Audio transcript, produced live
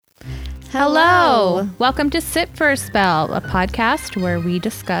Hello! Welcome to Sit for a Spell, a podcast where we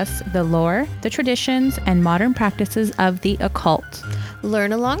discuss the lore, the traditions, and modern practices of the occult.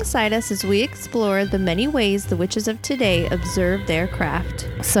 Learn alongside us as we explore the many ways the witches of today observe their craft.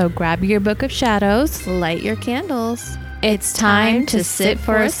 So grab your book of shadows, Light your candles. it's time to sit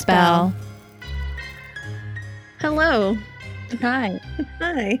for a spell. Hello. Hi.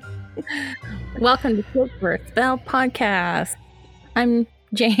 Hi. Welcome to Sit for a Spell podcast. I'm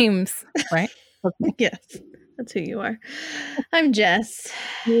James, right? Yes, that's who you are. I'm Jess.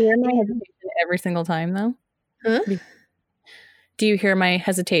 Do you hear my hesitation every single time, though? Huh? Do you hear my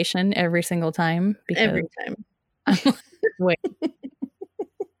hesitation every single time? Every time. Wait.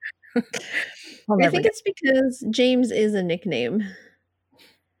 I think it's because James is a nickname.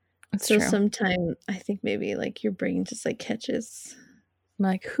 It's So true. sometime I think maybe like your brain just like catches. I'm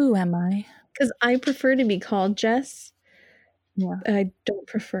like, who am I? Because I prefer to be called Jess. Yeah. I don't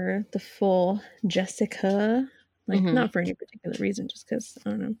prefer the full Jessica. Like Mhm. not for any particular reason, just because I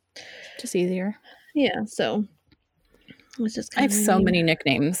don't know. Just easier. Yeah, so it's just I kind have of so many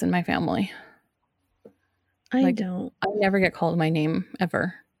nicknames in my family. I like- don't I never get called my name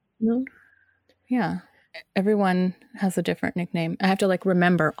ever. know. Yeah. Everyone has a different nickname. I have to like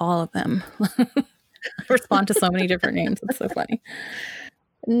remember all of them. Respond to so many different names. It's so funny.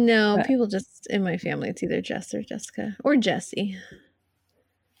 No, But- people just in my family, it's either Jess or Jessica or Jessie.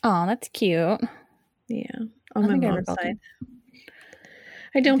 Oh, that's cute. Yeah, I on my think I ever mom's called you- side.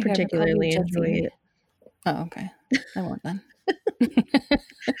 I don't think I ever called you particularly enjoy Jessie. it, Oh, okay. I won't then.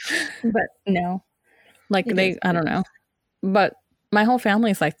 but No. Like It they, is I what don't it know. But my whole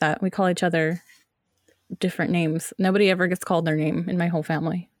family's like that. We call each other different names. Nobody ever gets called their name in my whole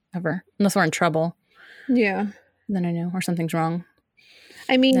family, ever. Unless we're in trouble. yeah. Then I know, or something's wrong.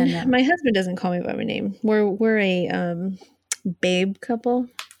 I mean, Then, my husband doesn't call me by my name. We're a babe couple,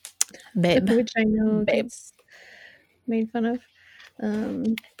 Babe. which I know Babe. gets made fun of.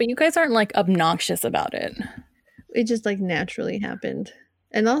 But you guys aren't like obnoxious about it. It just like naturally happened.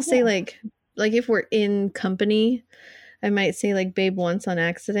 And I'll say Yeah. like if we're in company, I might say like babe once on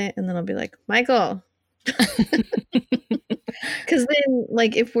accident and then I'll be like, Michael. Cause then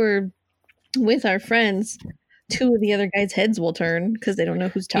like if we're with our friends, two of the other guys' heads will turn because they don't know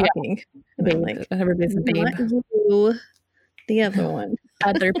who's Yeah. talking. And I'm like, Everybody's a babe. not you, the other one.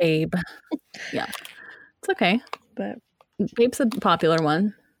 Other babe. Yeah. It's okay. But Babe's a popular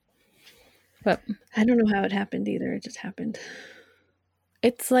one. But I don't know how it happened either. It just happened.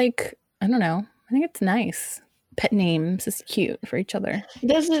 it's like, I don't know. I think it's nice. Pet names is cute for each other.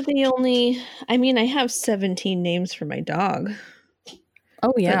 Those are the only I mean, I have 17 names for my dog.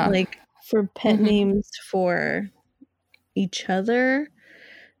 Oh, yeah. But like for pet Mhm. names for each other,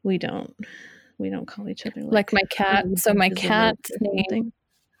 we don't call each other Like my cat. So my bunches of cat's words or name, something.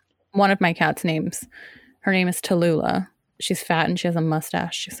 one of my cat's names, her name is Tallulah. She's fat and she has a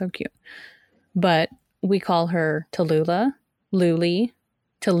mustache. She's so cute. But we call her Tallulah, Luli,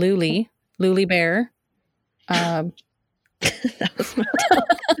 Tallulah, Luli Bear. That was my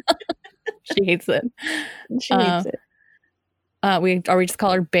She hates it. she hates it. We just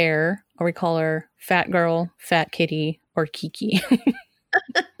call her Bear, or we call her Fat Girl, Fat Kitty, or Kiki.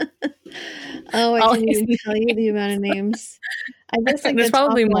 Oh, I all can't these even tell you the amount of names. I guess like There's the top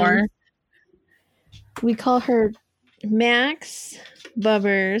probably more. ones, we call her Max,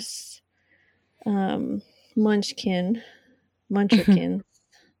 Bubbers, Munchkin, Muncherkin,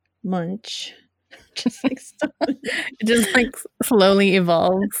 Munch. Just like stuff. It just like slowly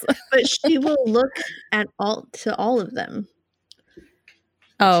evolves. But she will look at all of them.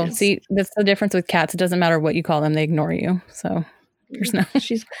 Oh, is- see, that's the difference with cats. It doesn't matter what you call them; they ignore you. So there's no.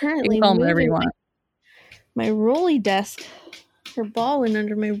 She's You currently can call them whatever you moving want. my rolly desk. Her ball went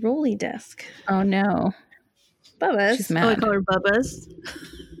under my rolly desk. Oh no! Bubba's. She's Oh, I mad. call her Bubba's.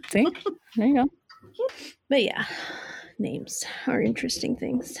 See, there you go. But yeah, names are interesting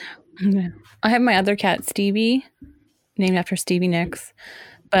things. Yeah. I have my other cat, Stevie, named after Stevie Nicks,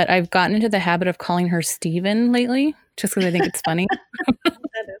 but I've gotten into the habit of calling her Steven lately, just because I think it's funny.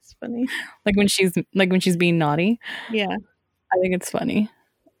 That is funny. like when she's being naughty. Yeah. I think it's funny.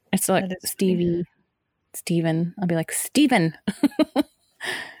 It's like That is Stevie, Steven. I'll be like, Steven.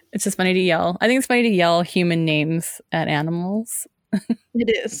 It's just funny to yell. I think it's funny to yell human names at animals.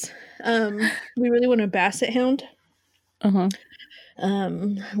 It is. We really want a basset hound Uh-huh.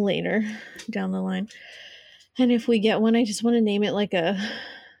 later down the line. And if we get one, I just want to name it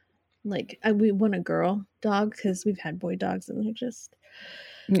we want a girl dog because we've had boy dogs and they're just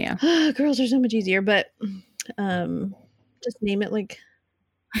Yeah. girls are so much easier, but just name it like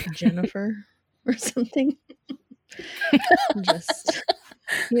Jennifer or something. Just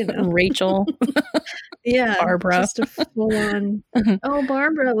You know. Rachel, Yeah. Barbara. Just a full on. Oh,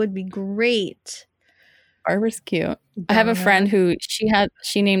 Barbara would be great. Barbara's cute. I have a friend who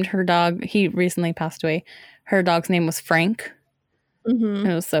she named her dog. He recently passed away. Her dog's name was Frank. Mm-hmm.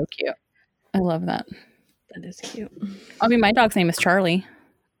 It was so cute. I love that. That is cute. I mean, my dog's name is Charlie.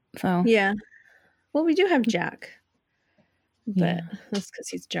 So Yeah. Well, we do have Jack, but Yeah. that's because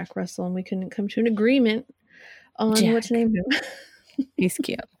he's Jack Russell, and we couldn't come to an agreement on what to Jack. name him. He's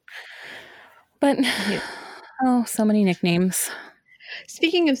cute. But Yeah. oh, so many nicknames.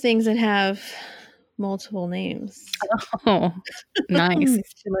 Speaking of things that have multiple names, Oh, nice.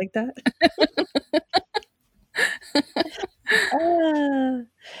 you like that?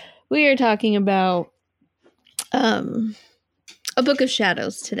 We are talking about a book of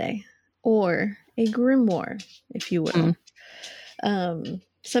shadows today, or a grimoire, if you will.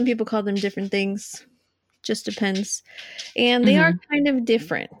 Some people call them different things, just depends, and they are kind of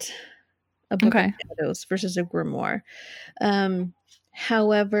different. A book of shadows versus a grimoire.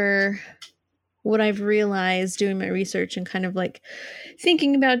 However, what I've realized doing my research and kind of like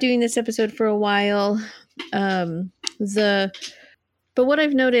thinking about doing this episode for a while, but what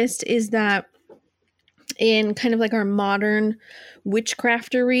I've noticed is that in kind of like our modern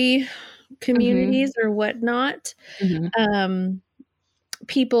witchcraftery communities or whatnot,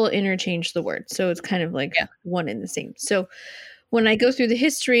 people interchange the word. So it's kind of like one and the same. So when I go through the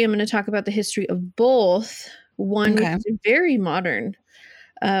history, I'm going to talk about the history of both. One which is very modern,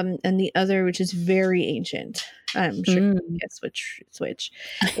 and the other which is very ancient. I'm sure you can guess which.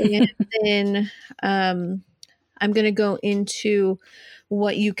 And then I'm going to go into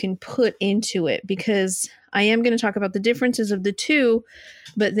what you can put into it, because I am going to talk about the differences of the two,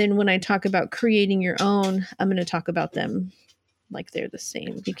 but then when I talk about creating your own, I'm going to talk about them like they're the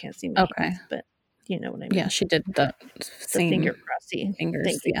same. You can't see my hands, but you know what I mean. Yeah, she did the same finger crossy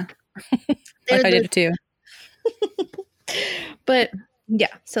fingers. Yeah, like I did it too. But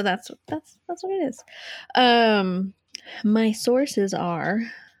yeah, so that's what it is. My sources are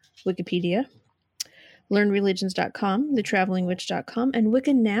Wikipedia, learnreligions.com, thetravelingwitch.com, and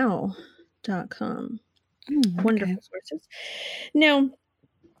wiccanow.com. Wonderful sources. Now,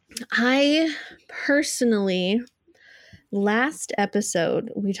 I personally, last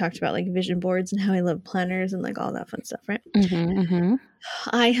episode, we talked about like vision boards and how I love planners and like all that fun stuff, right?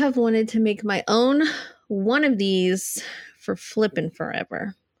 I have wanted to make my own one of these for flipping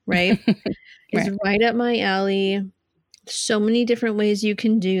forever, right? It's right up my alley. So many different ways you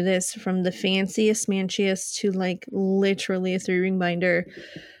can do this, from the fanciest, manchiest to like literally a 3-ring binder.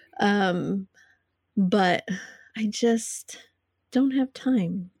 But I just don't have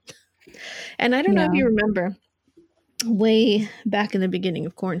time. And I don't know if you remember, way back in the beginning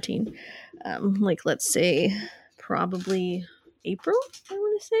of quarantine, like let's say probably April, I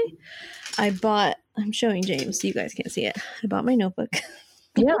want to say, I'm showing James, you guys can't see it. I bought my notebook.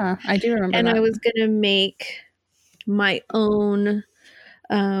 Yeah, I do remember and that. I was going to make my own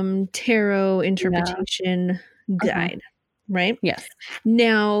tarot interpretation guide, right? Yes.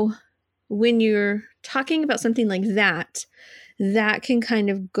 Now, when you're talking about something like that, that can kind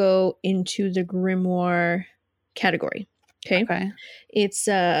of go into the grimoire category. Okay. It's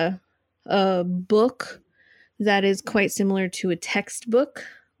a book that is quite similar to a textbook,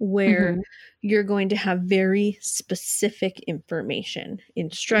 where you're going to have very specific information,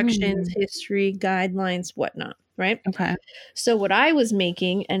 instructions, history, guidelines, whatnot, right? Okay. So what I was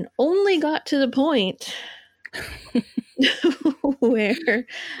making, and only got to the point where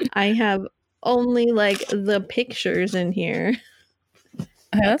I have only like the pictures in here.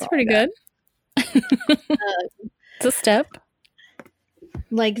 That's pretty good. It's a step.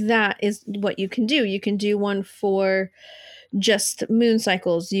 Like that is what you can do. You can do one for just moon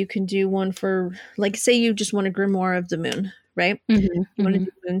cycles. You can do one for, like, say you just want a grimoire of the moon, right? You want to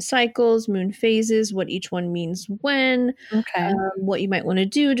do moon cycles, moon phases, what each one means when, what you might want to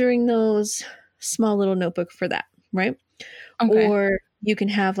do during those. Small little notebook for that, right? Or you can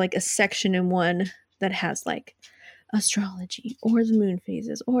have like a section in one that has like astrology or the moon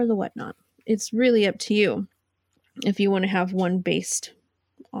phases or the whatnot. It's really up to you if you want to have one based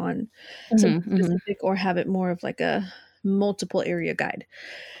on something specific or have it more of like a multiple area guide.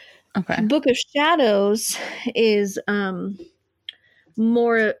 Book of Shadows is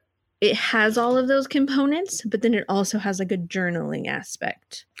more, it has all of those components, but then it also has like a journaling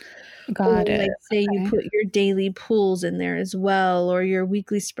aspect. Got it. Like say you put your daily pools in there as well, or your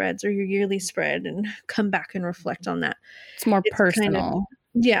weekly spreads or your yearly spread, and come back and reflect on that. It's more personal.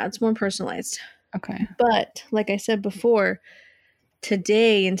 It's more personalized. Okay. But like I said before,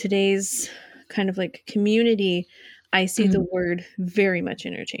 today in today's kind of like community, I see the word very much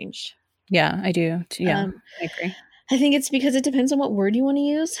interchanged. Yeah, I do. Yeah, I agree. I think it's because it depends on what word you want to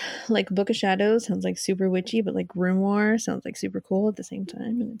use. Like Book of Shadows sounds like super witchy, but like grimoire sounds like super cool at the same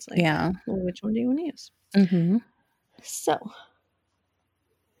time. And it's like, well, which one do you want to use? Mm-hmm. So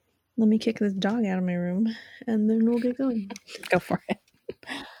let me kick this dog out of my room and then we'll get going. Go for it.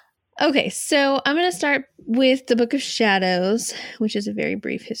 Okay, so I'm going to start with the Book of Shadows, which is a very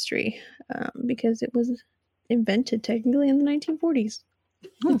brief history because it was invented technically in the 1940s.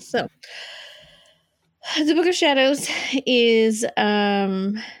 So the Book of Shadows is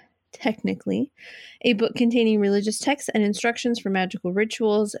technically a book containing religious texts and instructions for magical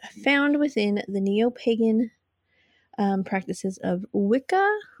rituals found within the neo-pagan practices of Wicca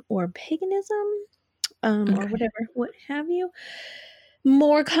or paganism or whatever, what have you.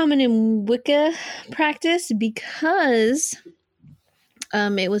 More common in Wicca practice because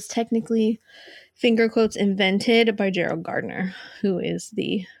it was technically, finger quotes, invented by Gerald Gardner, who is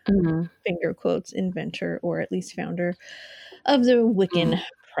the finger quotes inventor or at least founder of the Wiccan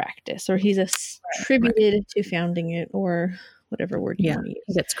practice, or he's attributed to founding it, or whatever word you want to use.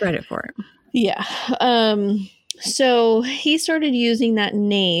 He gets credit for it. Yeah. So he started using that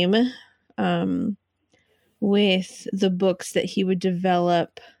name with the books that he would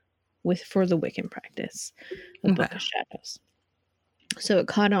develop for the Wiccan practice, the Book of Shadows. So it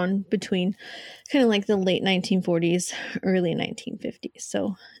caught on between kind of like the late 1940s, early 1950s.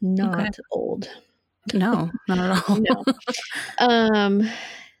 So not old. No, not at all. No.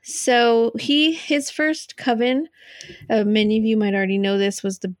 So his first coven, many of you might already know this,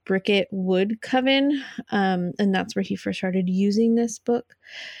 was the Bricket Wood Coven. And that's where he first started using this book.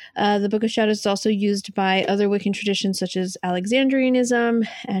 The Book of Shadows is also used by other Wiccan traditions such as Alexandrianism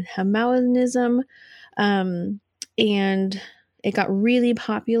and Hamaonism. And it got really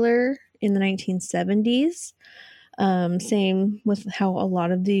popular in the 1970s. Same with how a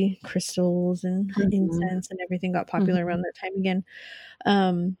lot of the crystals and incense and everything got popular around that time again.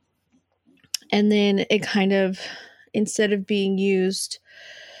 And then it kind of, instead of being used,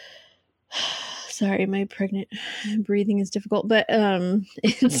 sorry, my pregnant breathing is difficult, but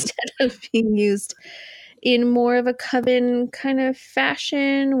instead of being used in more of a coven kind of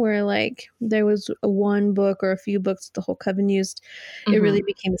fashion where like there was one book or a few books the whole coven used, it really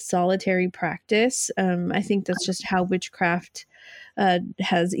became a solitary practice. I think that's just how witchcraft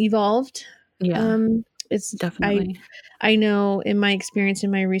has evolved. It's definitely, I know in my experience,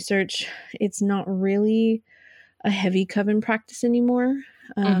 in my research, it's not really a heavy coven practice anymore,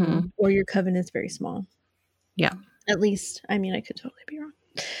 or your coven is very small. Yeah. At least, I mean, I could totally be wrong.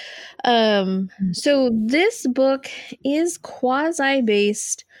 So this book is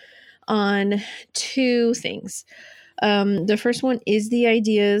quasi-based on two things. The first one is the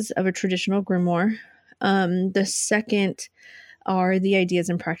ideas of a traditional grimoire. The second are the ideas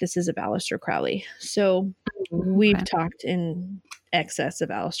and practices of Aleister Crowley. So we've talked in excess of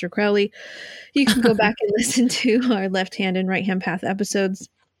Aleister Crowley. You can go back and listen to our Left Hand and Right Hand Path episodes.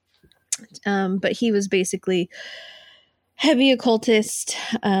 But he was basically heavy occultist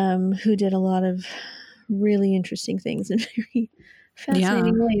who did a lot of really interesting things in very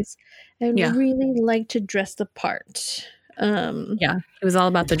fascinating ways and really liked to dress the part. It was all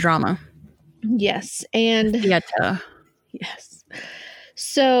about the drama. Yes. And yes.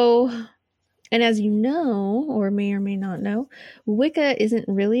 So, and as you know, or may or may not know, Wicca isn't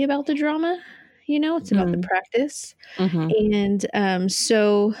really about the drama. You know, it's about the practice. And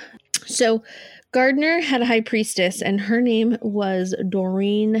so Gardner had a high priestess, and her name was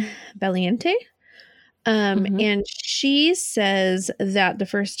Doreen Valiente. And she says that the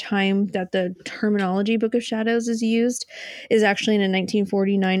first time that the terminology Book of Shadows is used is actually in a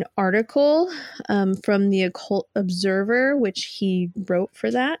 1949 article from the Occult Observer, which he wrote for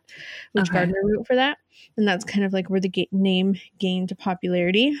that, which Gardner wrote for that. And that's kind of like where the name gained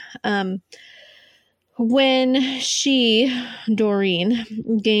popularity. When Doreen,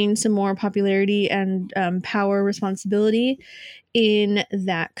 gained some more popularity and power responsibility in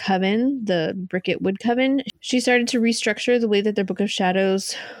that coven, the Bricket Wood Coven, she started to restructure the way that their Book of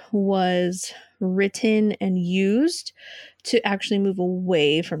Shadows was written and used to actually move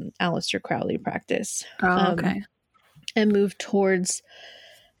away from Aleister Crowley practice. And move towards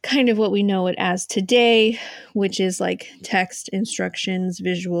kind of what we know it as today, which is like text, instructions,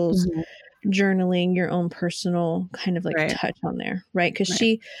 visuals, journaling, your own personal kind of like touch on there, right? Because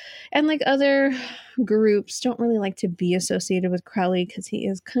she and like other groups don't really like to be associated with Crowley because he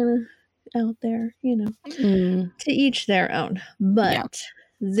is kind of out there, you know, to each their own. But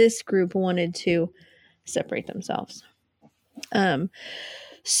this group wanted to separate themselves.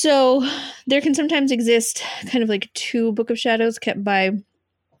 So there can sometimes exist kind of like two Book of Shadows kept by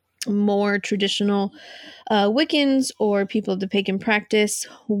more traditional Wiccans or people of the pagan practice.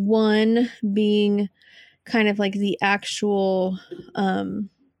 One being kind of like the actual,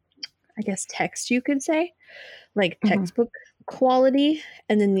 I guess, text, you could say, like textbook quality,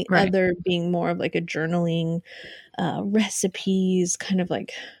 and then the other being more of like a journaling, recipes, kind of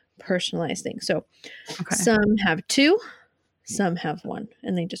like personalized thing. So some have two, some have one,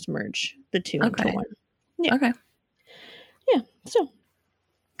 and they just merge the two into one. Yeah. Okay. Yeah. So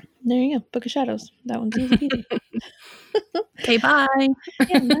there you go. Book of Shadows. That one's easy peasy. Okay, bye.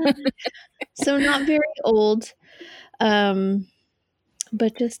 Yeah, bye. So not very old,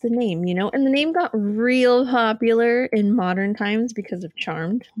 but just the name, you know? And the name got real popular in modern times because of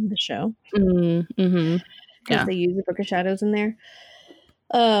Charmed, the show. Mm-hmm. Because they use the Book of Shadows in there.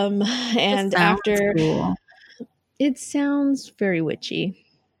 And after... Cool. It sounds very witchy.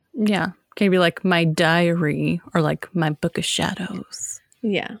 Yeah. Can you be like my diary or like my Book of Shadows?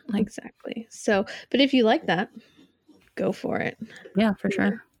 Yeah, exactly. So, but if you like that, go for it. Yeah, for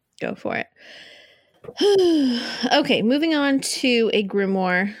sure. Go for it. Okay, moving on to a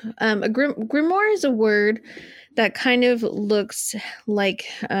grimoire. A grimoire is a word that kind of looks like,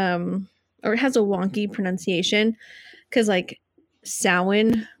 or it has a wonky pronunciation, because like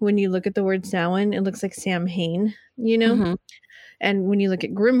Samhain, when you look at the word Samhain, it looks like Samhain, you know? Mm-hmm. And when you look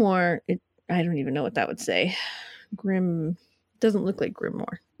at grimoire, I don't even know what that would say. Grim doesn't look like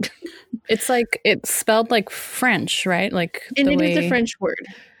grimoire. It's like, it's spelled like French, right? Like, and it is a French word.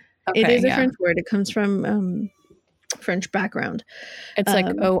 Okay, it is a French word. It comes from French background. It's like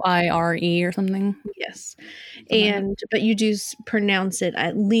O-I-R-E or something. Yes. But you do pronounce it,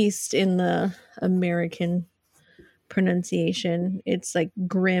 at least in the American pronunciation. It's like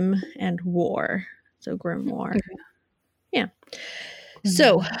grim and war. So grimoire. Yeah.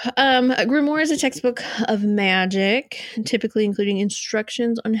 So, a grimoire is a textbook of magic, typically including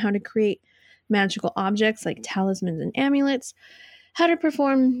instructions on how to create magical objects like talismans and amulets, how to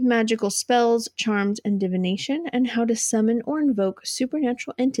perform magical spells, charms, and divination, and how to summon or invoke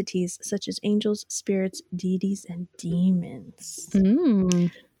supernatural entities such as angels, spirits, deities, and demons. Ooh.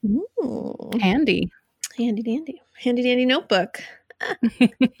 Handy. Handy dandy. Handy dandy notebook.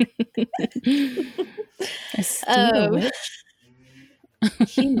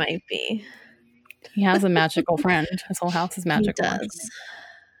 He might be. He has a magical friend. His whole house is magical. He does.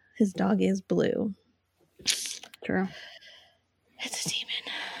 His dog is blue. True. It's a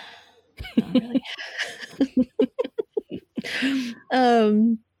demon. Not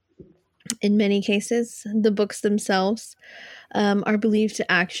really. In many cases, the books themselves are believed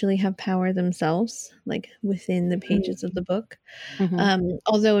to actually have power themselves, like within the pages of the book.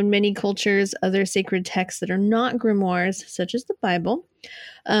 Although in many cultures, other sacred texts that are not grimoires, such as the Bible,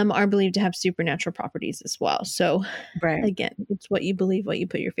 are believed to have supernatural properties as well. So, again, it's what you believe, what you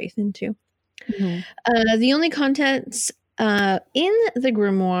put your faith into. The only contents in the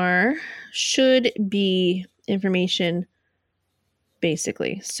grimoire should be information,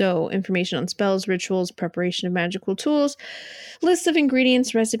 basically. So information on spells, rituals, preparation of magical tools, lists of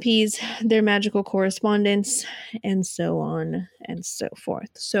ingredients, recipes, their magical correspondence, and so on and so forth.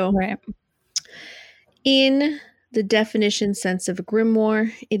 So in the definition sense of a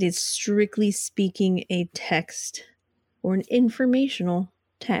grimoire, it is strictly speaking a text or an informational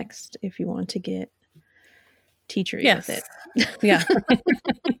text, if you want to get teachery with it. Yeah.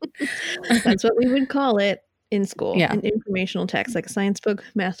 That's what we would call it in school. Yeah. An informational text, like a science book,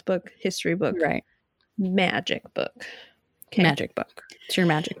 math book, history book. Right. Magic book. Okay. Magic book. It's your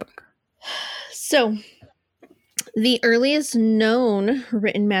magic book. So, the earliest known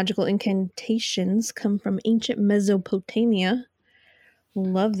written magical incantations come from ancient Mesopotamia.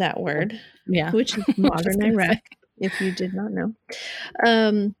 Love that word. Yeah. Which is modern Iraq, if you did not know.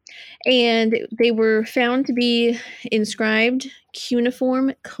 And they were found to be inscribed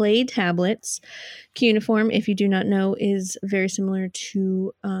cuneiform clay tablets. Cuneiform, if you do not know, is very similar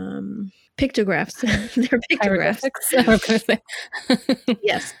to pictographs. They're pictographs.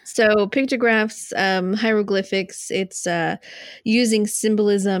 Yes. So pictographs, hieroglyphics, it's using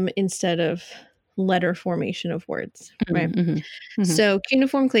symbolism instead of letter formation of words, right? So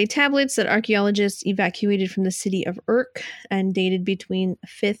cuneiform clay tablets that archaeologists evacuated from the city of Urk and dated between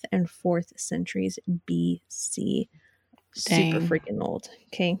 5th and 4th centuries BC. Super freaking old.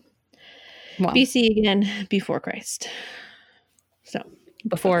 Okay. Wow. BC again, before Christ. So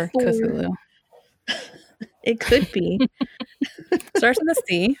before Cthulhu. It could be. Starts with a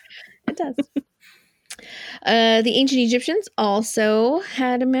C. It does. The ancient Egyptians also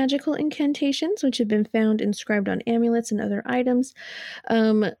had magical incantations, which have been found inscribed on amulets and other items.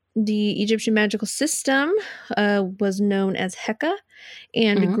 The Egyptian magical system was known as Heka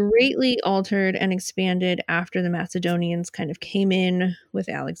and greatly altered and expanded after the Macedonians kind of came in with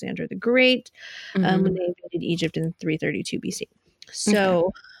Alexander the Great when they invaded Egypt in 332 BC.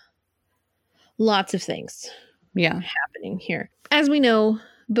 So lots of things happening here. As we know,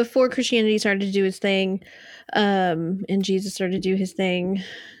 before Christianity started to do its thing, and Jesus started to do his thing,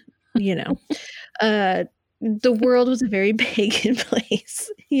 you know, the world was a very pagan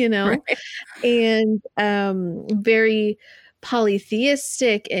place, you know, and very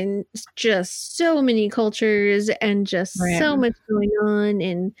polytheistic, and just so many cultures and just so much going on,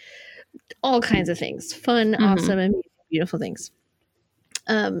 and all kinds of things, fun, awesome, and beautiful things.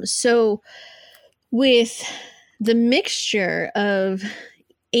 So with the mixture of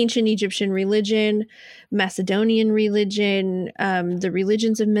ancient Egyptian religion, Macedonian religion, the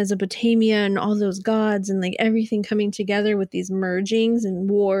religions of Mesopotamia, and all those gods, and like everything coming together with these mergings and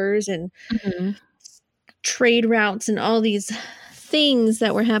wars and trade routes and all these things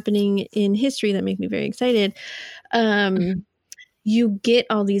that were happening in history that make me very excited. You get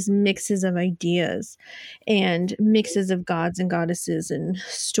all these mixes of ideas and mixes of gods and goddesses and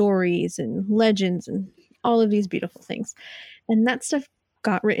stories and legends and all of these beautiful things. And that stuff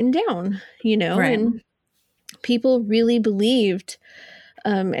got written down, you know, and people really believed,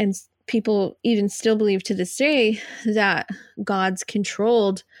 and people even still believe to this day, that gods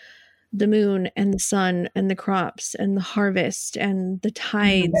controlled the moon and the sun and the crops and the harvest and the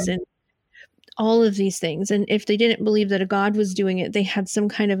tides and all of these things. And if they didn't believe that a god was doing it, they had some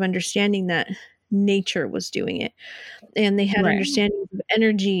kind of understanding that nature was doing it. And they had understanding of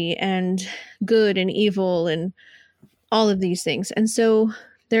energy and good and evil and all of these things. And so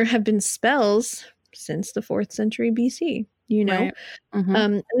there have been spells since the 4th century BC, you know,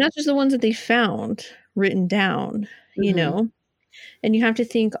 and not just the ones that they found written down, you know, and you have to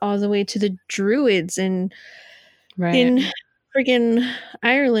think all the way to the Druids and in friggin'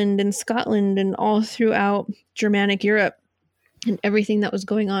 Ireland and Scotland and all throughout Germanic Europe and everything that was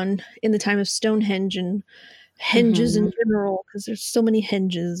going on in the time of Stonehenge and henges in general, because there's so many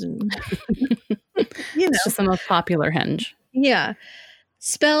henges and you know, it's just the most popular henge. Yeah.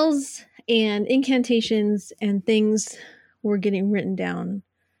 Spells and incantations and things were getting written down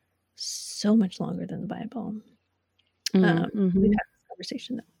so much longer than the Bible. We've had this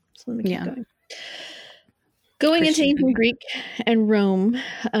conversation though, so let me keep going. Going into ancient Greek and Rome,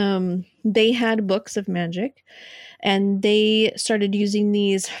 they had books of magic, and they started using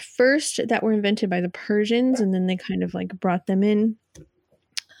these first that were invented by the Persians, and then they kind of like brought them in.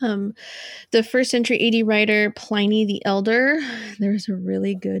 The 1st century AD writer Pliny the Elder, there's a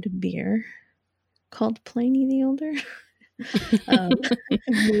really good beer called Pliny the Elder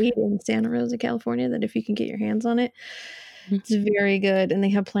made in Santa Rosa, California, that if you can get your hands on it, it's very good. And they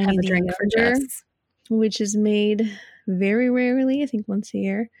have Pliny the Elder, which is made very rarely, I think once a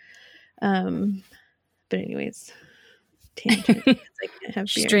year. But anyways, tangent. I can't have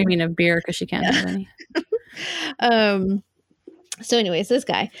beer. Streaming of beer because she can't have any. So anyways, this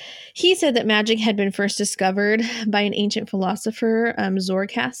guy, he said that magic had been first discovered by an ancient philosopher,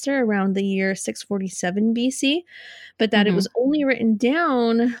 Zoroaster, around the year 647 BC, but that it was only written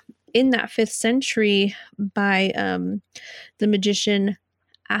down in that 5th century by the magician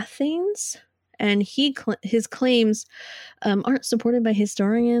Athens. And his claims aren't supported by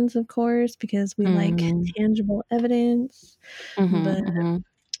historians, of course, because we like tangible evidence. But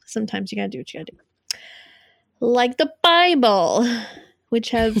sometimes you gotta do what you gotta do. Like the Bible,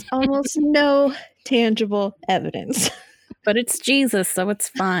 which has almost no tangible evidence. But it's Jesus, so it's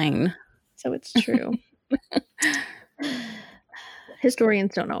fine. So it's true.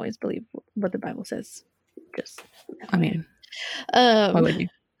 Historians don't always believe what the Bible says. Just, I mean, why would you?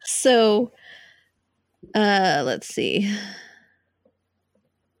 So, let's see.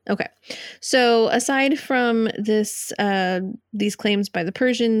 Okay. So aside from this, these claims by the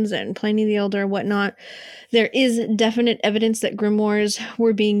Persians and Pliny the Elder and whatnot, there is definite evidence that grimoires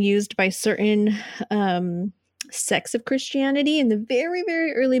were being used by certain sects of Christianity in the very,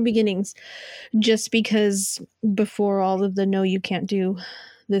 very early beginnings, just because before all of the no, you can't do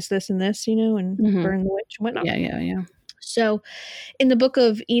this, this, and this, you know, and burn the witch and whatnot. Yeah. So in the book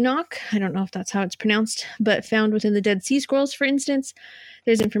of Enoch, I don't know if that's how it's pronounced, but found within the Dead Sea Scrolls, for instance,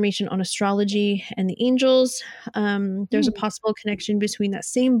 there's information on astrology and the angels. There's a possible connection between that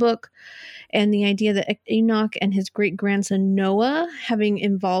same book and the idea that Enoch and his great-grandson Noah having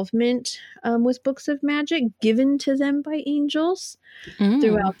involvement with books of magic given to them by angels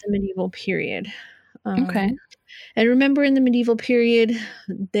throughout the medieval period. Okay. And remember, in the medieval period,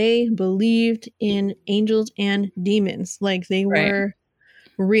 they believed in angels and demons. Like, they Right. were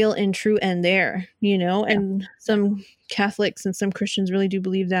real and true and there, you know? Yeah. And some Catholics and some Christians really do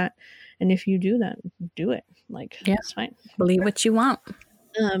believe that. And if you do that, do it. Like, Yeah. it's fine. Believe what you want.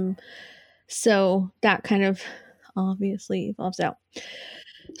 So that kind of obviously evolves out.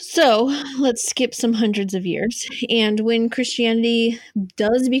 So let's skip some hundreds of years. And when Christianity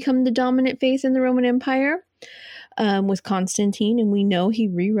does become the dominant faith in the Roman Empire, with Constantine, and we know he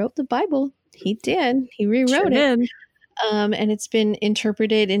rewrote the Bible. He did. He rewrote it. Did. And it's been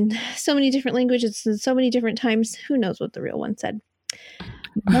interpreted in so many different languages and so many different times. Who knows what the real one said?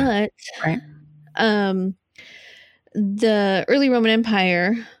 But Right. The early Roman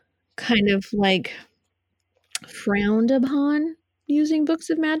Empire kind of like frowned upon using books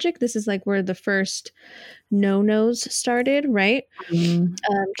of magic. This is like where the first no-nos started, right? So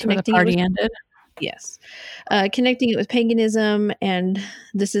where the party ended. Yes. Connecting it with paganism, and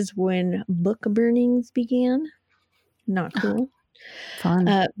this is when book burnings began. Not cool.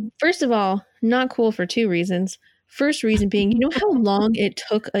 Fun. First of all, not cool for two reasons. First reason being, you know how long it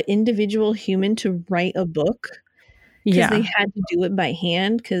took an individual human to write a book? Because they had to do it by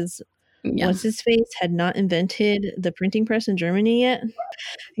hand, because what's his face had not invented the printing press in Germany yet.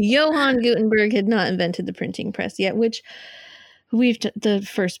 Johann Gutenberg had not invented the printing press yet, which the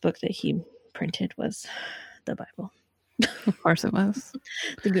first book that he printed was the Bible. Of course it was.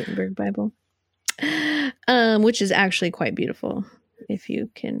 The Gutenberg Bible. Which is actually quite beautiful if you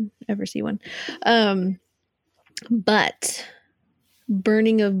can ever see one. But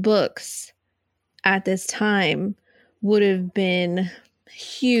burning of books at this time would have been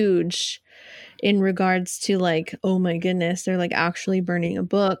huge in regards to like, oh my goodness, they're like actually burning a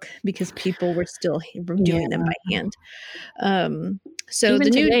book, because people were still doing them by hand. So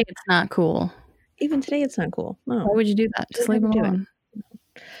even today, it's not cool. Even today, it's not cool. No. Why would you do that? Just leave them alone.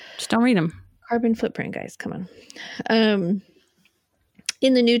 Just don't read them. Carbon footprint, guys. Come on.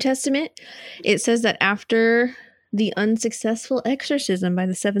 In the New Testament, it says that after the unsuccessful exorcism by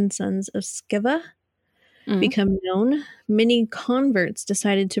the 7 sons of Sceva become known, many converts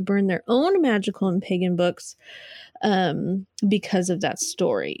decided to burn their own magical and pagan books because of that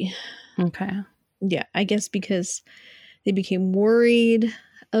story. Okay. Yeah, I guess because they became worried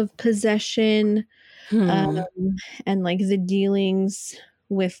of possession and like the dealings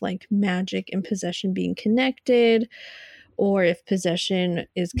with like magic and possession being connected, or if possession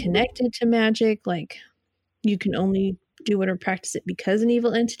is connected to magic, like you can only do it or practice it because an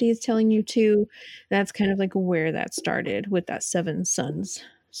evil entity is telling you to. That's kind of like where that started with that 7 sons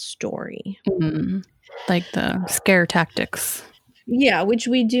story. Like the scare tactics. Yeah, which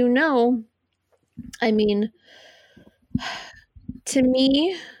we do know. I mean, to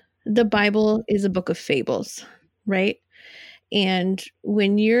me, the Bible is a book of fables, right? And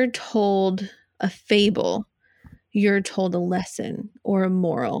when you're told a fable, you're told a lesson or a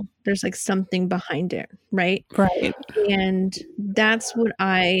moral. There's like something behind it, right? Right. And that's what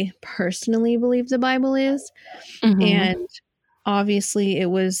I personally believe the Bible is. And obviously it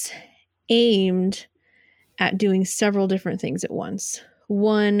was aimed at doing several different things at once.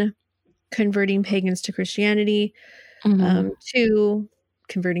 1, converting pagans to Christianity. 2,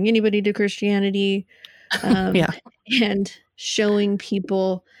 converting anybody to Christianity. And showing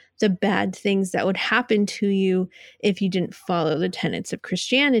people the bad things that would happen to you if you didn't follow the tenets of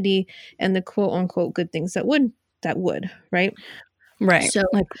Christianity, and the quote unquote good things that would, right? Right. So,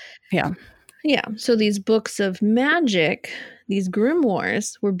 yeah. So these books of magic, these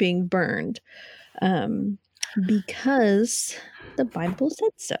grimoires, were being burned because the Bible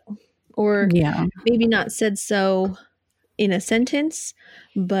said so. Or maybe not said so in a sentence,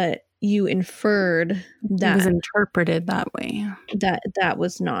 but you inferred that it was interpreted that way. That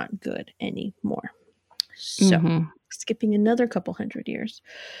was not good anymore. So skipping another couple hundred years,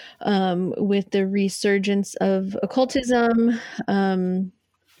 with the resurgence of occultism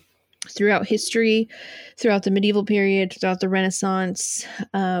throughout history, throughout the medieval period, throughout the Renaissance,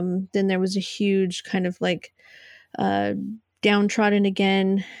 then there was a huge kind of like downtrodden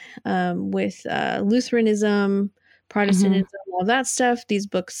again with Lutheranism, Protestantism, all that stuff. These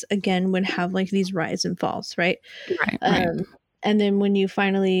books again would have like these rise and falls, right? Right. And then when you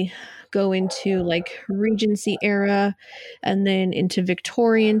finally go into like Regency era, and then into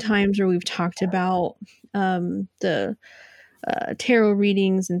Victorian times, where we've talked about the tarot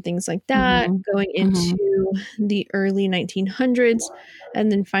readings and things like that, going into the early 1900s, and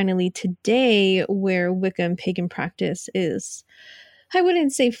then finally today, where Wicca and pagan practice is, I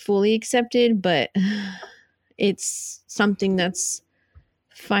wouldn't say fully accepted, but it's something that's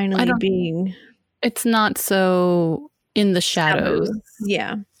finally being It's not so in the shadows. Taboo.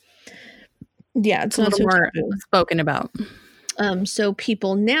 Yeah. Yeah, it's a not little so more taboo. spoken about. So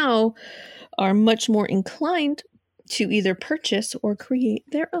people now are much more inclined to either purchase or create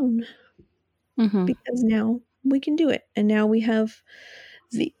their own, because now we can do it, and now we have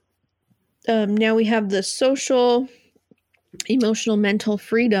the social, emotional, mental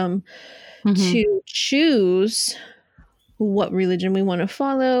freedom to choose what religion we want to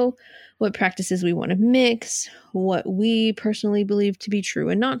follow, what practices we want to mix, what we personally believe to be true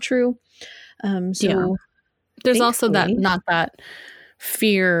and not true. There's also that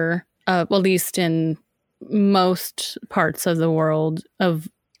fear, at least in most parts of the world, of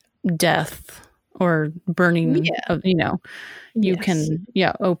death or burning. You can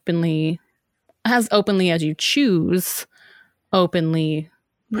openly, as openly as you choose, openly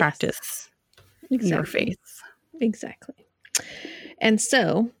practice your faith. Exactly. And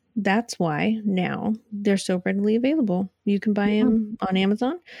so that's why now they're so readily available. You can buy them on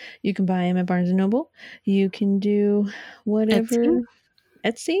Amazon. You can buy them at Barnes & Noble. You can do whatever.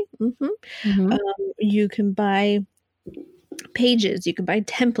 Etsy. You can buy pages. You can buy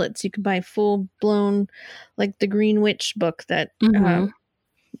templates. You can buy full-blown, like the Green Witch book that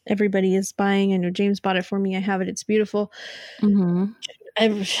everybody is buying. I know James bought it for me. I have it. It's beautiful. You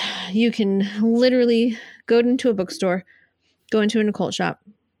can literally go into a bookstore, go into an occult shop,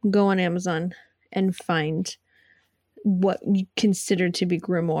 go on Amazon, and find what you consider to be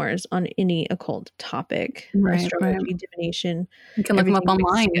grimoires on any occult topic, astrology, divination. You can look them up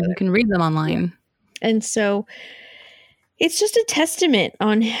online. You can read them online. And so it's just a testament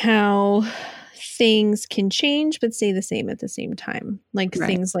on how things can change but stay the same at the same time. Like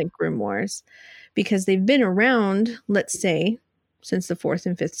things like grimoires, because they've been around, let's say, since the 4th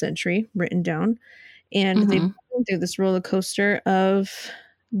and 5th century, written down. And they've gone through this roller coaster of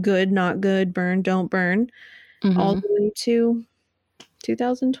good, not good, burn, don't burn, all the way to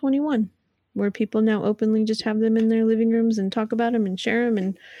 2021, where people now openly just have them in their living rooms and talk about them and share them.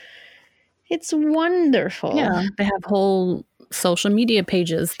 And it's wonderful. Yeah, they have whole social media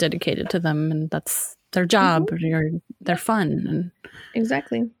pages dedicated to them, and that's their job. They're fun. And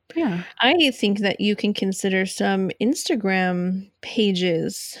exactly. Yeah. I think that you can consider some Instagram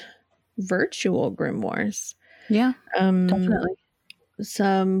pages virtual grimoires. Yeah, definitely.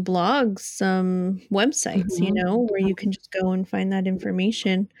 Some blogs, some websites, where you can just go and find that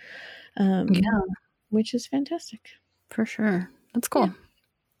information. Which is fantastic. For sure. That's cool.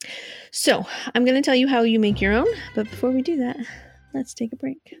 Yeah. So I'm going to tell you how you make your own. But before we do that, let's take a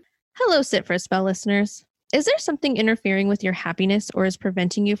break. Hello, Sit for a Spell listeners. Is there something interfering with your happiness or is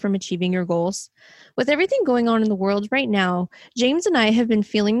preventing you from achieving your goals? With everything going on in the world right now, James and I have been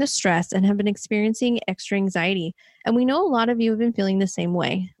feeling the stress and have been experiencing extra anxiety. And we know a lot of you have been feeling the same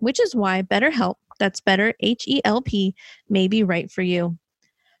way, which is why BetterHelp, that's better, H-E-L-P, may be right for you.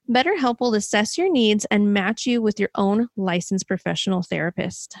 BetterHelp will assess your needs and match you with your own licensed professional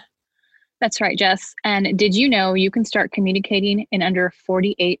therapist. That's right, Jess. And did you know you can start communicating in under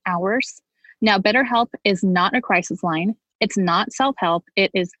 48 hours? Now, BetterHelp is not a crisis line. It's not self-help. It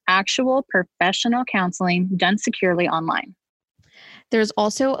is actual professional counseling done securely online. There's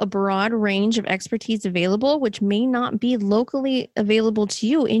also a broad range of expertise available, which may not be locally available to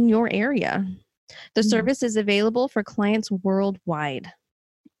you in your area. The service is available for clients worldwide.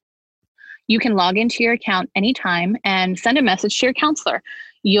 You can log into your account anytime and send a message to your counselor.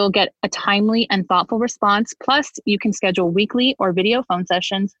 You'll get a timely and thoughtful response. Plus, you can schedule weekly or video phone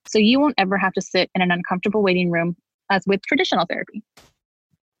sessions, so you won't ever have to sit in an uncomfortable waiting room as with traditional therapy.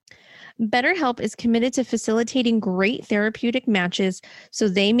 BetterHelp is committed to facilitating great therapeutic matches, so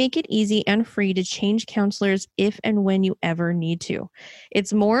they make it easy and free to change counselors if and when you ever need to.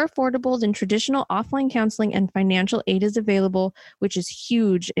 It's more affordable than traditional offline counseling, and financial aid is available, which is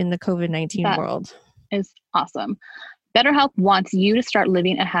huge in the COVID-19 world. Is awesome. BetterHelp wants you to start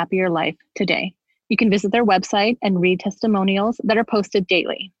living a happier life today. You can visit their website and read testimonials that are posted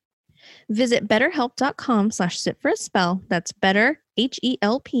daily. Visit betterhelp.com/sitforaspell. That's better,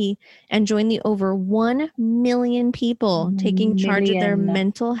 H-E-L-P, and join the over 1 million people taking charge of their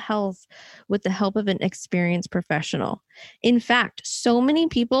mental health with the help of an experienced professional. In fact, so many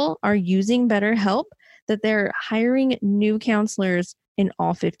people are using BetterHelp that they're hiring new counselors in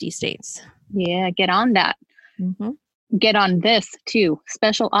all 50 states. Yeah, get on that. Get on this too.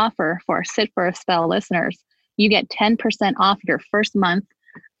 Special offer for Sit for a Spell listeners. You get 10% off your first month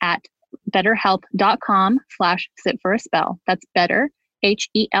at betterhelp.com/sitforaspell. That's better,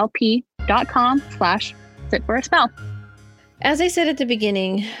 HELP.com/sitforaspell. As I said at the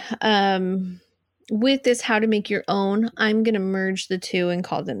beginning, with this how to make your own, I'm going to merge the two and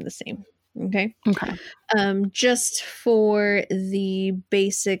call them the same. Okay. Okay. Just for the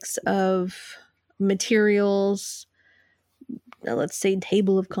basics of materials, let's say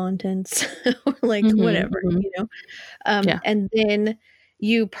table of contents, or like whatever, you know. Yeah. And then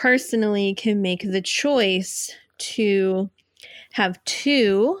you personally can make the choice to have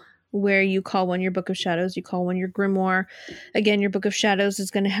two, where you call one your Book of Shadows, you call one your grimoire. Again, your Book of Shadows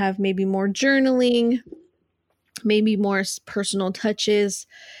is going to have maybe more journaling, maybe more personal touches,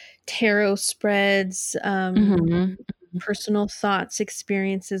 tarot spreads, personal thoughts,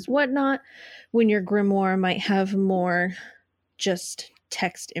 experiences, whatnot. When your grimoire might have more just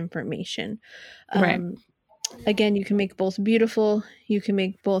text information. Right. Again, you can make both beautiful. You can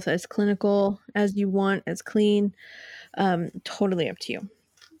make both as clinical as you want, as clean. Totally up to you.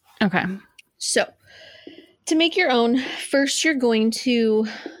 Okay. So, to make your own, first you're going to,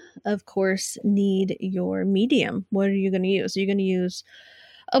 of course, need your medium. What are you going to use? You're going to use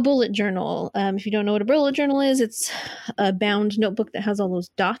a bullet journal. If you don't know what a bullet journal is, it's a bound notebook that has all those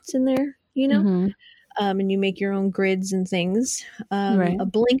dots in there, you know, and you make your own grids and things. Right. A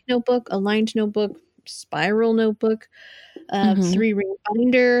blank notebook, a lined notebook, spiral notebook, 3-ring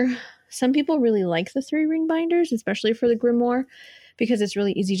binder. Some people really like the 3-ring binders, especially for the grimoire, because it's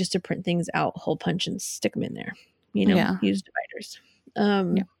really easy just to print things out, hole punch, and stick them in there. You know, use dividers.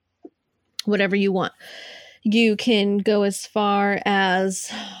 Whatever you want. You can go as far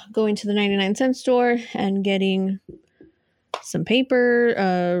as going to the 99-cent store and getting some paper,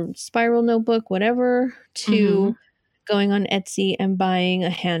 a spiral notebook, whatever, to going on Etsy and buying a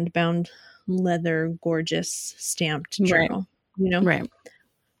hand-bound leather gorgeous stamped journal. You know,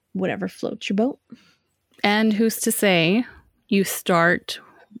 whatever floats your boat. And who's to say you start,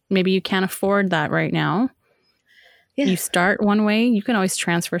 maybe you can't afford that right now. Yeah. You start one way, you can always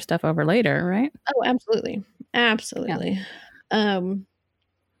transfer stuff over later, right? Oh, absolutely. Absolutely. Yeah.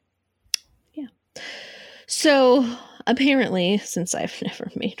 So apparently, since I've never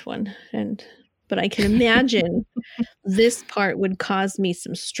made one, but I can imagine this part would cause me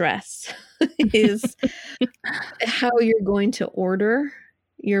some stress, is how you're going to order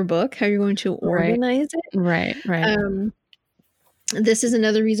your book, how you're going to organize it. Right. This is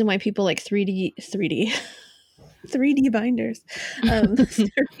another reason why people like 3D binders,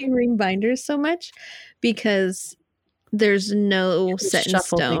 3-ring binders so much, because there's no set in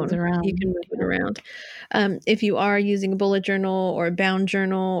stone. You can move it around. If you are using a bullet journal or a bound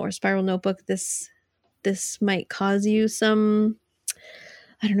journal or spiral notebook, this might cause you some,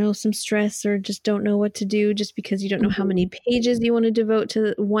 I don't know, some stress, or just don't know what to do, just because you don't know how many pages you want to devote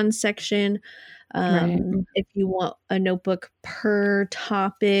to one section. If you want a notebook per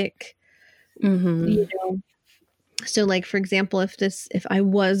topic, you know. So like, for example, if I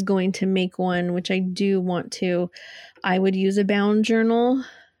was going to make one, which I do want to, I would use a bound journal,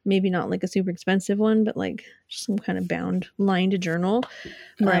 maybe not like a super expensive one, but like some kind of bound lined journal,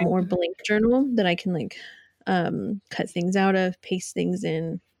 or blank journal that I can like cut things out of, paste things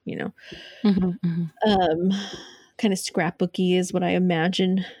in, you know. Kind of scrapbooky is what I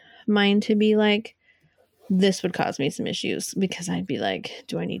imagine mine to be like. This would cause me some issues, because I'd be like,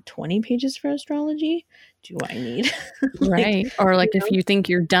 do I need 20 pages for astrology? Do I need like, or like, if you think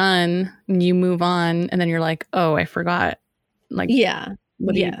you're done and you move on and then you're like, oh, I forgot. Like, So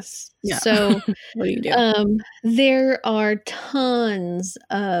what do you do? There are tons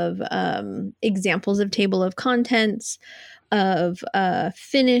of examples of table of contents, of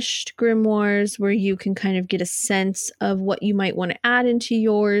finished grimoires, where you can kind of get a sense of what you might want to add into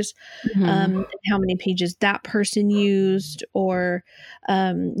yours, and how many pages that person used. Or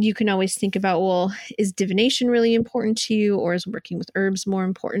you can always think about, well, is divination really important to you, or is working with herbs more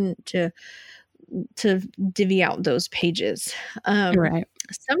important, to divvy out those pages.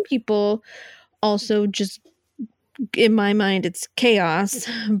 Some people also just, in my mind it's chaos,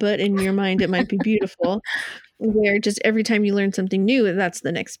 but in your mind it might be beautiful, where just every time you learn something new, that's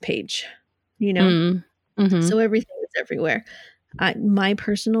the next page, you know. So everything is everywhere. My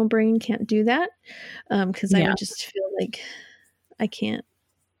personal brain can't do that, because I would just feel like I can't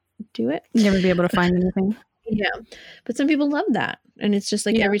do it. Never be able to find anything. Yeah, but some people love that, and it's just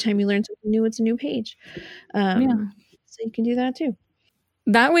like every time you learn something new, it's a new page. So you can do that too.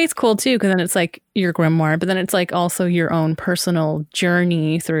 That way it's cool too, because then it's like your grimoire, but then it's like also your own personal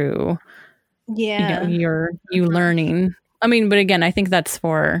journey through, you learning. I mean, but again, I think that's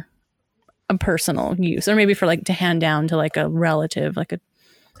for a personal use, or maybe for like to hand down to like a relative, like a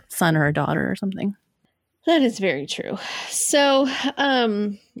son or a daughter or something. That is very true. So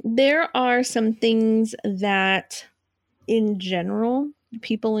there are some things that in general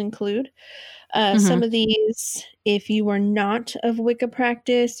people include. Mm-hmm. Some of these, if you are not of Wicca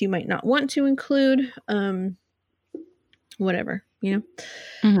practice, you might not want to include. Whatever, you know.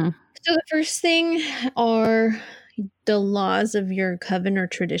 Mm-hmm. So the first thing are the laws of your coven or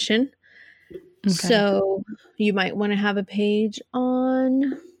tradition. Okay. So you might want to have a page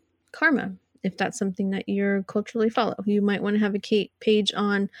on karma, if that's something that you're culturally follow. You might want to have a page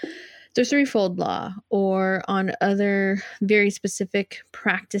on the threefold law, or on other very specific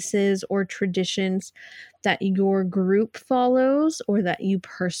practices or traditions that your group follows or that you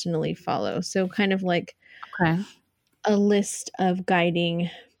personally follow. So kind of like Okay. a list of guiding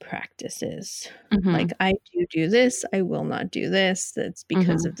practices. Mm-hmm. Like, I do this, I will not do this, that's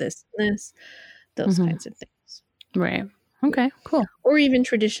because Mm-hmm. of this and this, those Mm-hmm. kinds of things. Right. Okay, cool. Or even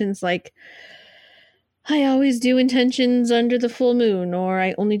traditions like, I always do intentions under the full moon, or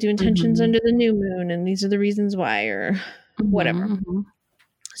I only do intentions Mm-hmm. under the new moon, and these are the reasons why, or whatever. Mm-hmm.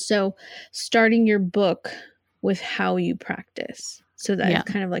 So starting your book with how you practice. So that is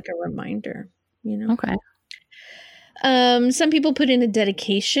kind of like a reminder, you know? Okay. Some people put in a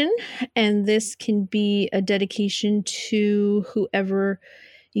dedication, and this can be a dedication to whoever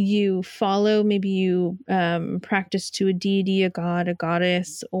you follow. Maybe you practice to a deity, a god, a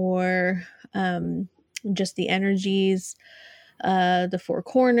goddess, or just the energies, the four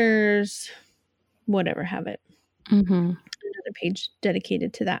corners, whatever, have it. Mm-hmm. Another page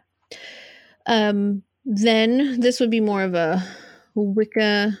dedicated to that. Then this would be more of a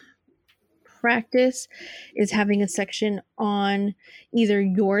Wicca practice, is having a section on either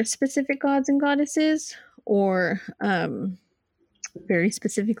your specific gods and goddesses, or very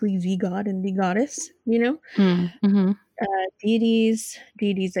specifically the god and the goddess, you know. Mm-hmm. Deities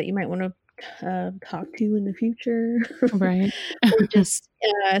that you might want to talk to in the future. Right. Or just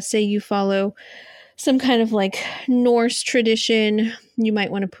say you follow some kind of like Norse tradition, you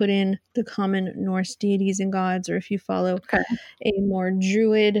might want to put in the common Norse deities and gods. Or if you follow a more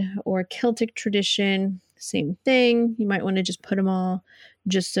Druid or Celtic tradition, same thing. You might want to just put them all,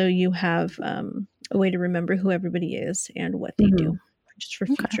 just so you have a way to remember who everybody is and what they do, just for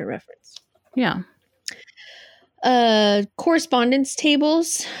future reference. Yeah. Correspondence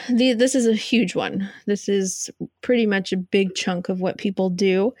tables. This is a huge one. This is pretty much a big chunk of what people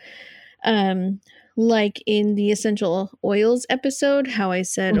do. Like in the essential oils episode, how I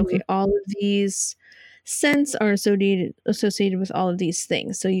said, okay, all of these scents are associated with all of these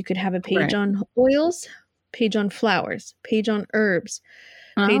things. So you could have a page on oils, page on flowers, page on herbs,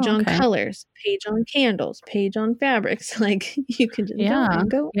 page on colors, page on candles, page on fabrics. Like, you can just go and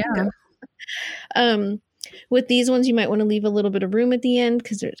go and go. With these ones, you might want to leave a little bit of room at the end,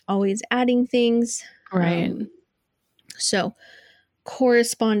 because there's always adding things. Right. So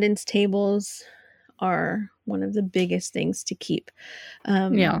correspondence tables are one of the biggest things to keep.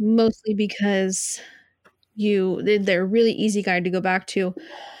 Mostly because they're a really easy guide to go back to.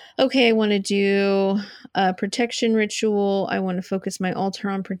 Okay, I want to do a protection ritual. I want to focus my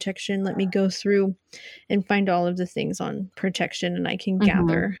altar on protection. Let me go through and find all of the things on protection, and I can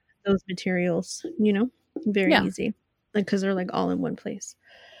gather those materials, you know, very easy. Like, because they're like all in one place.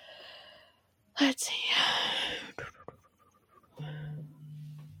 Let's see.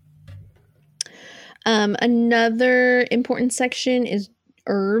 Another important section is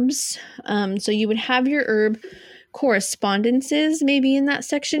herbs. So you would have your herb correspondences maybe in that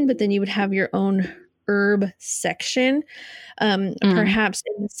section, but then you would have your own herb section. Perhaps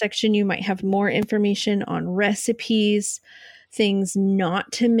in the section you might have more information on recipes, things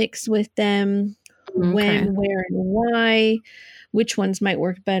not to mix with them, when, where, and why, which ones might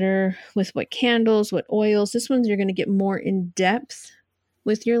work better with what candles, what oils. This one's you're going to get more in depth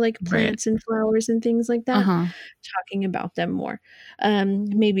with your like plants and flowers and things like that, talking about them more.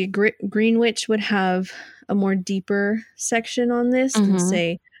 Maybe a Green Witch would have a more deeper section on this than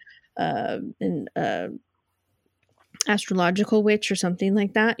say an astrological witch or something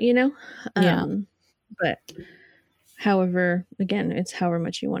like that, you know? But however, again, it's however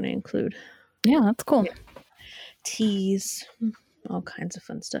much you want to include. Yeah, that's cool. Teas, all kinds of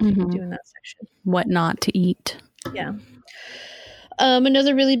fun stuff you can do in that section. What not to eat. Yeah.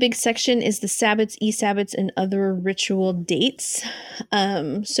 Another really big section is the Sabbats, E-Sabbats, and other ritual dates.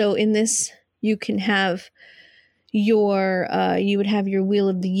 So in this, you can have your, you would have your Wheel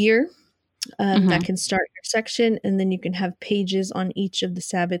of the Year that can start your section, and then you can have pages on each of the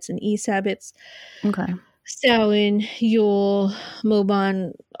Sabbats and E-Sabbats. Okay. Samhain, Yule,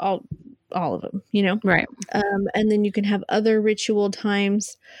 Mabon, all of them, you know? Right. And then you can have other ritual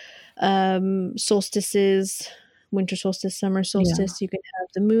times, solstices, winter solstice, summer solstice. You can have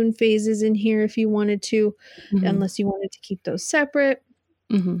the moon phases in here if you wanted to, unless you wanted to keep those separate.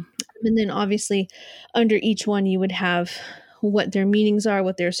 Mm-hmm. And then obviously under each one, you would have what their meanings are,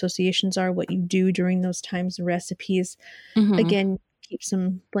 what their associations are, what you do during those times, the recipes. Mm-hmm. Again, keep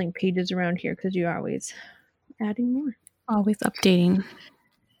some blank pages around here because you're always adding more. Always updating.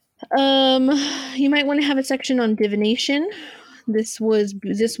 You might want to have a section on divination. This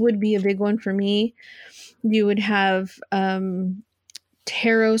would be a big one for me. You would have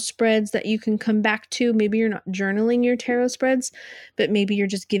tarot spreads that you can come back to. Maybe you're not journaling your tarot spreads, but maybe you're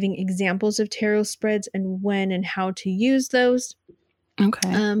just giving examples of tarot spreads and when and how to use those.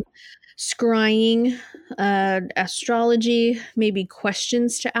 Okay. Scrying, astrology, maybe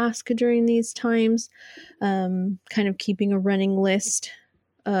questions to ask during these times. Kind of keeping a running list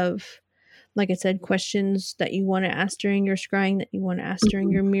of, like I said, questions that you want to ask during your scrying, that you want to ask during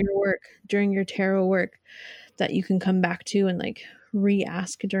your mirror work, during your tarot work, that you can come back to and like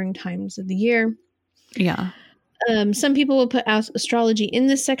re-ask during times of the year. Yeah. Some people will put astrology in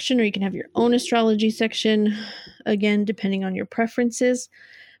this section, or you can have your own astrology section, again, depending on your preferences.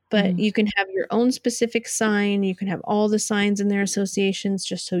 But you can have your own specific sign. You can have all the signs and their associations,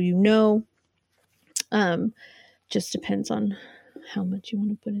 just so you know. Just depends on how much you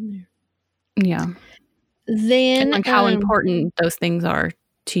want to put in there. Yeah. Then, and like how important those things are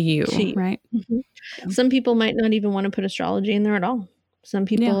to you. Right? Mm-hmm. Yeah. Some people might not even want to put astrology in there at all. Some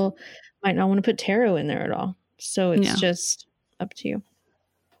people might not want to put tarot in there at all. So it's just up to you.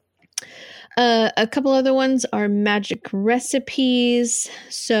 A couple other ones are magic recipes.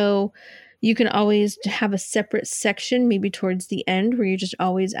 So you can always have a separate section, maybe towards the end, where you're just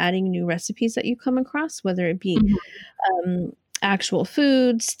always adding new recipes that you come across, whether it be actual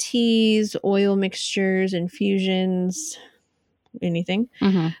foods, teas, oil mixtures, infusions, anything.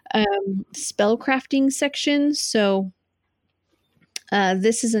 Spell crafting section. So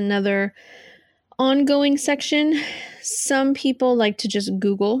this is another ongoing section. Some people like to just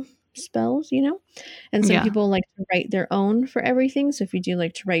Google spells, and some people like to write their own for everything. So if you do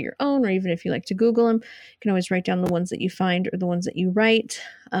like to write your own, or even if you like to Google them, you can always write down the ones that you find or the ones that you write,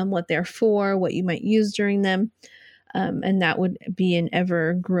 what they're for, what you might use during them. And that would be an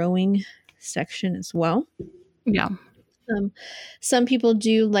ever growing section as well. Yeah. Some people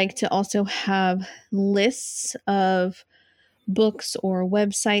do like to also have lists of books or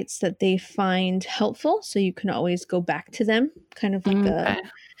websites that they find helpful. So you can always go back to them, kind of like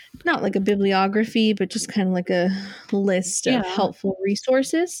not like a bibliography, but just kind of like a list of helpful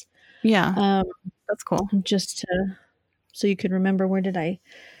resources. Yeah. That's cool. Just so you could remember, where did I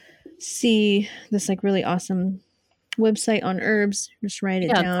see this like really awesome website on herbs? Just write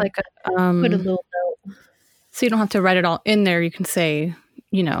it down. It's like put a little note. So you don't have to write it all in there. You can say,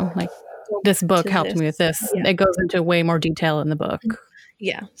 like, this book helped me with this. Yeah. It goes into way more detail in the book.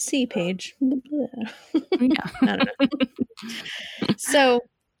 Yeah. See page. I don't know. So,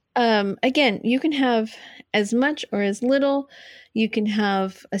 again, you can have as much or as little. You can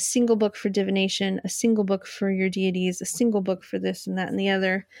have a single book for divination, a single book for your deities, a single book for this and that and the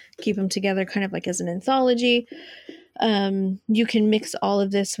other. Keep them together kind of like as an anthology. You can mix all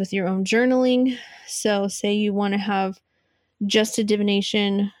of this with your own journaling. So say you want to have just a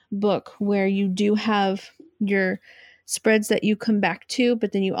divination book where you do have your spreads that you come back to,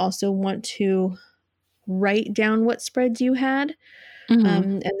 but then you also want to write down what spreads you had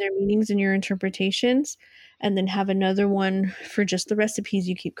and their meanings and your interpretations, and then have another one for just the recipes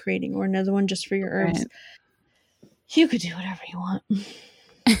you keep creating, or another one just for your herbs. Right. You could do whatever you want.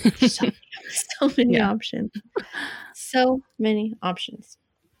 so many options. So many options.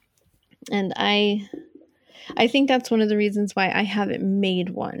 And I think that's one of the reasons why I haven't made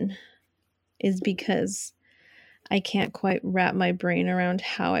one, is because I can't quite wrap my brain around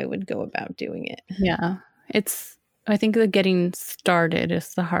how I would go about doing it. Yeah. I think the getting started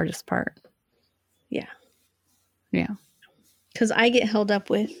is the hardest part. Yeah. Yeah. Because I get held up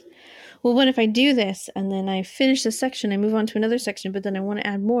with, well, what if I do this and then I finish this section, I move on to another section, but then I want to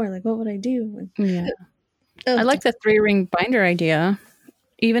add more. Like, what would I do? I like the 3-ring binder idea.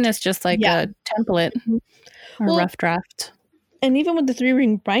 Even as just like a template or rough draft. And even with the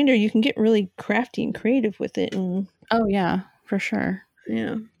 3-ring binder, you can get really crafty and creative with it. And oh, yeah, for sure.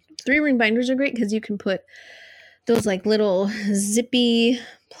 Yeah. 3-ring binders are great because you can put those like little zippy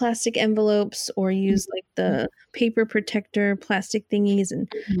plastic envelopes, or use like the paper protector plastic thingies and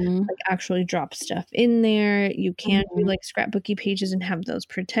like actually drop stuff in there. You can do like scrapbooky pages and have those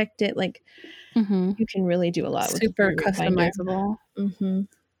protect it. Like you can really do a lot with super customizable.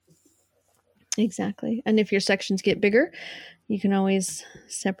 Exactly. And if your sections get bigger, you can always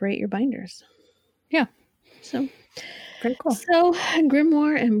separate your binders. Yeah. So very cool. So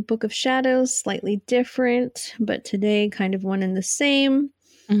Grimoire and Book of Shadows, slightly different, but today kind of one and the same.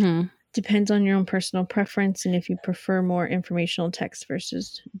 Mm-hmm. Depends on your own personal preference and if you prefer more informational text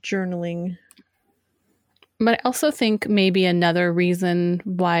versus journaling. But I also think maybe another reason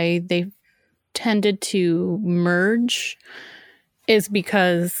why they tended to merge is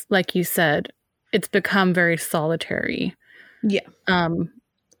because, like you said, it's become very solitary. Yeah.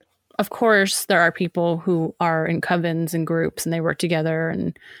 Of course, there are people who are in covens and groups and they work together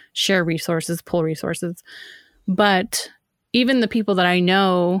and share resources, pull resources. But even the people that I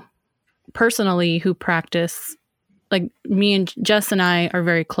know personally who practice, like me and Jess and I are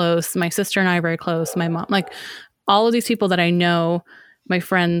very close. My sister and I are very close. My mom, like all of these people that I know, my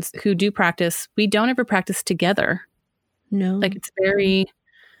friends who do practice, we don't ever practice together. No. Like it's very,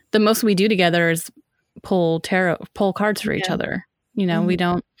 the most we do together is pull cards for each other. You know, we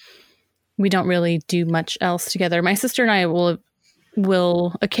don't really do much else together. My sister and I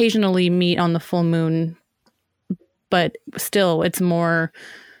will occasionally meet on the full moon, but still it's more,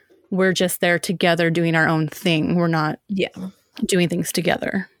 we're just there together doing our own thing. We're not doing things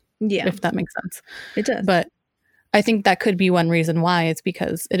together. Yeah. If that makes sense. It does. But I think that could be one reason why. It's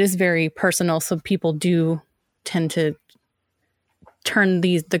because it is very personal. So people do tend to turn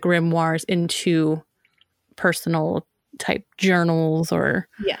the grimoires into personal type journals or,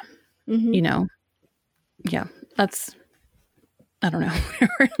 you know, that's, I don't know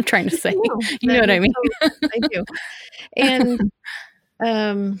what I'm trying to say. You know what I mean? I do. And,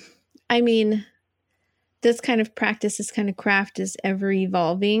 I mean, this kind of practice, this kind of craft is ever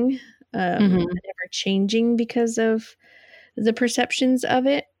evolving, ever changing because of the perceptions of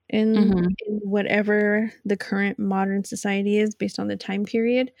it in whatever the current modern society is based on the time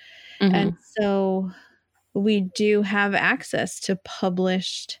period. And so we do have access to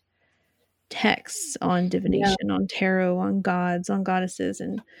published texts on divination, on tarot, on gods, on goddesses,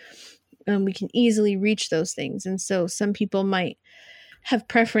 and we can easily reach those things. And so some people might have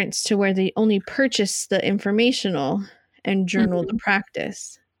preference to where they only purchase the informational and journal the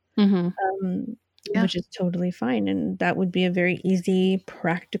practice, which is totally fine. And that would be a very easy,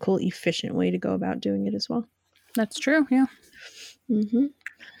 practical, efficient way to go about doing it as well. That's true. Yeah. But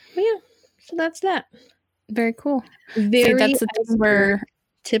yeah, so that's that. Very cool. Very that's the thing where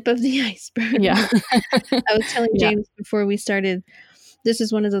tip of the iceberg. Yeah. I was telling James before we started, this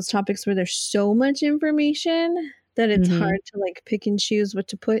is one of those topics where there's so much information that it's hard to like pick and choose what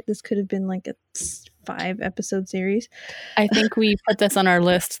to put. This could have been like a 5-episode series. I think we put this on our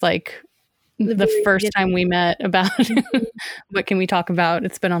list like the first time we met about what can we talk about.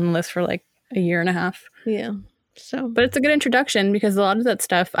 It's been on the list for like a year and a half. Yeah. So, but it's a good introduction because a lot of that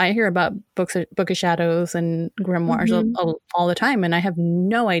stuff I hear about Book of Shadows and grimoires all the time, and I have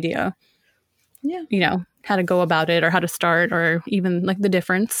no idea. Yeah. You know, how to go about it or how to start or even like the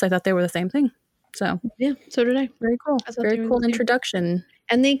difference. I thought they were the same thing. So yeah, so did I. Very cool. Very cool introduction.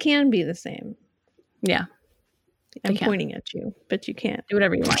 And they can be the same. Yeah. I'm pointing at you, but you can't. Do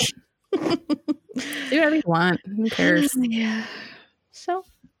whatever you want. Do whatever you want. Who cares? Yeah. So,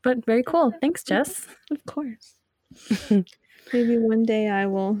 but very cool. Thanks, Jess. Of course. Maybe one day I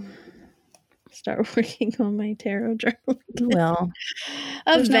will start working on my tarot journal. Well,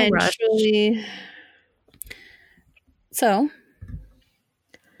 eventually. No, so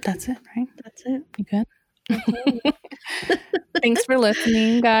that's it, right? That's it. You good? Thanks for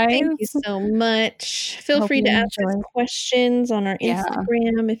listening, guys. Thank you so much. Feel free to ask us questions on our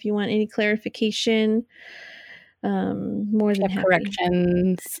Instagram if you want any clarification. More than happy.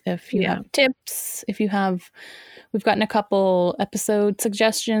 Corrections, if you have tips, we've gotten a couple episode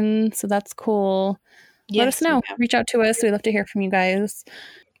suggestions, so that's cool. Let us know. Reach out to us. We'd love to hear from you guys.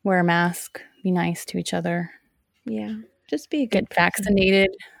 Wear a mask. Be nice to each other. Yeah. Just be a good Get vaccinated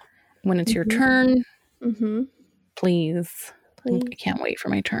when it's your turn. Please. I can't wait for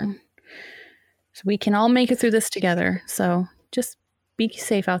my turn. So we can all make it through this together. So just be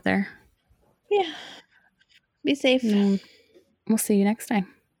safe out there. Yeah. Be safe. We'll see you next time.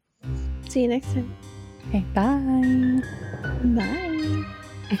 See you next time. Okay, bye. Bye.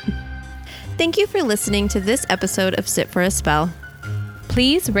 Thank you for listening to this episode of Sit for a Spell.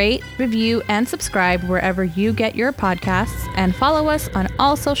 Please rate, review, and subscribe wherever you get your podcasts, and follow us on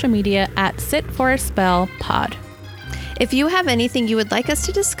all social media at Sit for a Spell Pod. If you have anything you would like us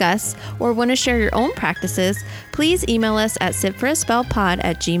to discuss or want to share your own practices, please email us at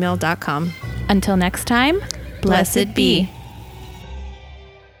sitforaspellpod@gmail.com. Until next time, blessed be.